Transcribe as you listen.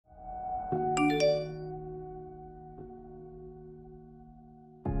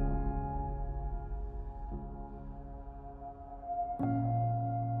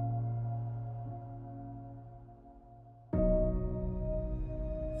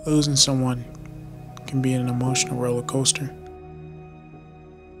Losing someone can be an emotional roller coaster.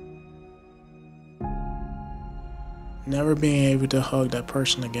 Never being able to hug that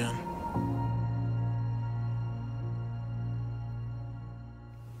person again.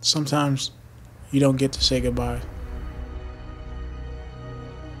 Sometimes you don't get to say goodbye.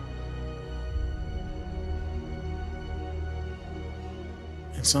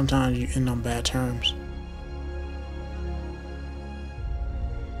 And sometimes you end on bad terms.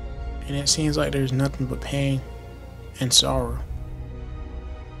 And it seems like there's nothing but pain and sorrow.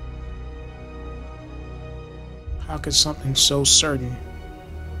 How could something so certain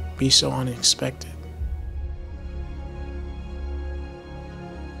be so unexpected?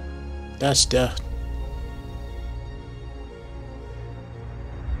 That's death.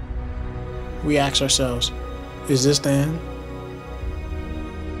 We ask ourselves, is this the end?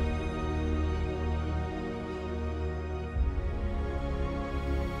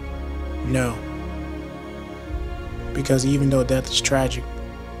 No. Because even though death is tragic,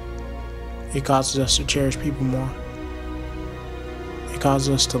 it causes us to cherish people more. It causes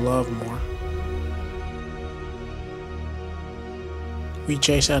us to love more. We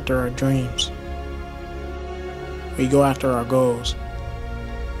chase after our dreams. We go after our goals.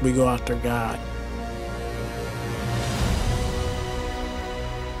 We go after God.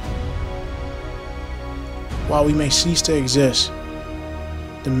 While we may cease to exist,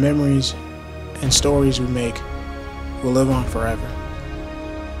 the memories and stories we make will live on forever.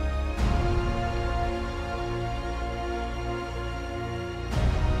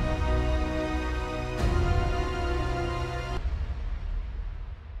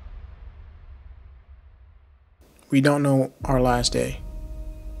 We don't know our last day,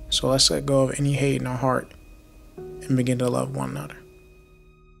 so let's let go of any hate in our heart and begin to love one another.